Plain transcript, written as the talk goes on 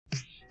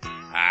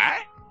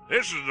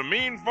This is the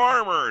Mean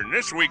Farmer, and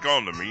this week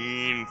on the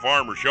Mean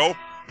Farmer Show,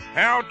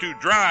 how to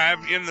drive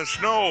in the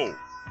snow.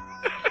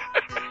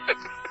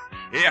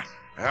 Yeah,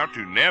 how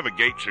to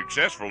navigate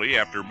successfully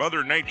after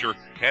Mother Nature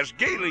has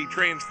gaily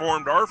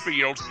transformed our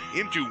fields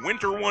into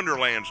winter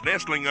wonderlands,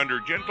 nestling under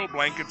gentle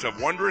blankets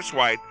of wondrous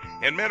white,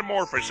 and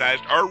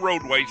metamorphosized our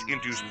roadways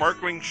into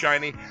sparkling,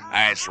 shiny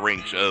ice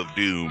rinks of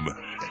doom.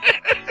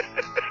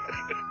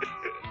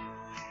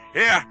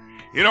 Yeah,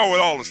 you know,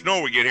 with all the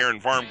snow we get here in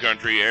farm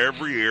country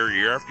every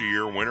year after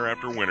year, winter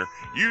after winter,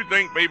 you'd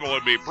think people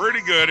would be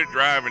pretty good at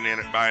driving in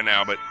it by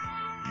now, but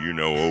you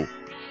know.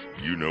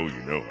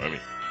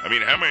 I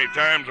mean, how many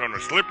times on a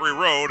slippery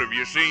road have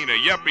you seen a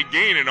yuppie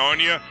gaining on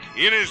you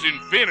in his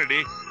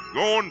Infinity,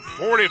 going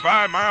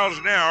 45 miles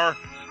an hour,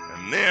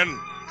 and then,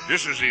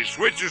 just as he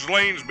switches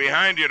lanes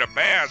behind you to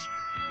pass,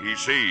 he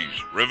sees,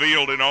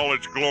 revealed in all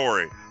its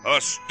glory, a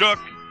stuck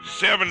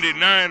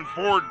 79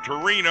 Ford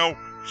Torino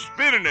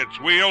spinning its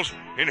wheels,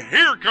 and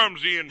here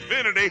comes the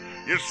Infinity.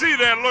 You see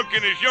that look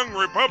in his young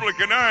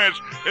Republican eyes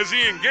as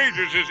he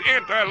engages his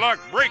anti-lock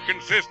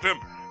braking system.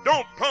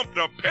 Don't pump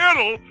the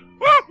pedal.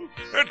 Woo!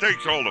 That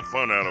takes all the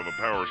fun out of a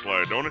power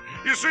slide, don't it?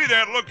 You see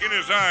that look in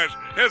his eyes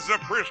as the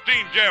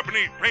pristine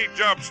Japanese paint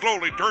job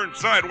slowly turns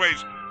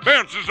sideways,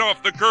 bounces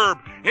off the curb,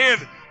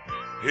 and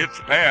its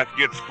path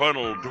gets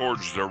funneled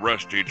towards the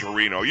rusty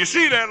Torino. You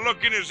see that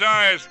look in his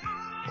eyes?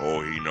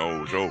 Oh, he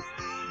knows. Oh,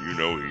 you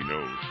know he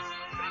knows.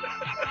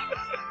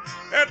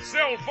 That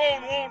cell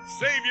phone won't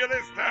save you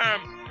this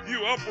time,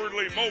 you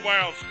upwardly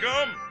mobile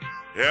scum.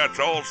 Yeah, it's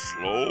all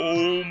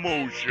slow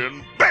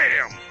motion.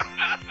 Bam!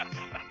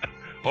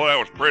 Oh, that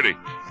was pretty.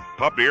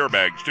 Pop the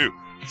airbags, too.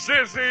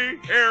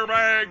 Sissy,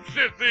 airbag,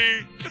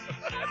 sissy.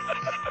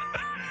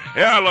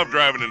 Yeah, I love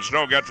driving in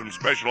snow. Got some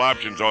special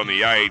options on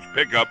the IH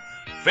pickup.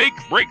 Fake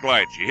brake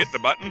lights. You hit the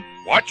button,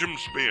 watch them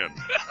spin.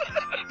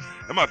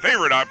 And my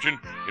favorite option,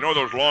 you know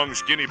those long,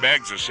 skinny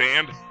bags of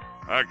sand?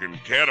 I can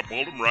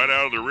catapult them right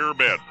out of the rear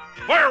bed.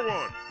 Fire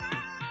one.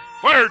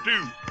 Fire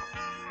two.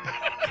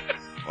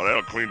 Well,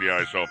 that'll clean the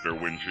ice off their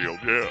windshield,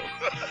 yeah.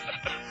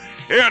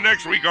 Yeah,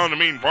 next week on the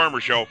Mean Farmer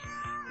Show,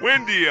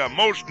 when do you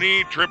most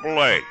need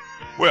AAA?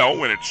 Well,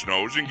 when it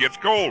snows and gets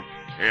cold.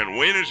 And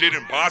when is it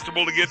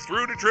impossible to get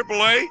through to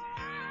AAA?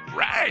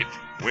 Right,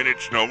 when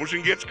it snows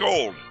and gets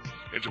cold.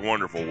 It's a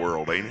wonderful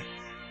world, ain't it?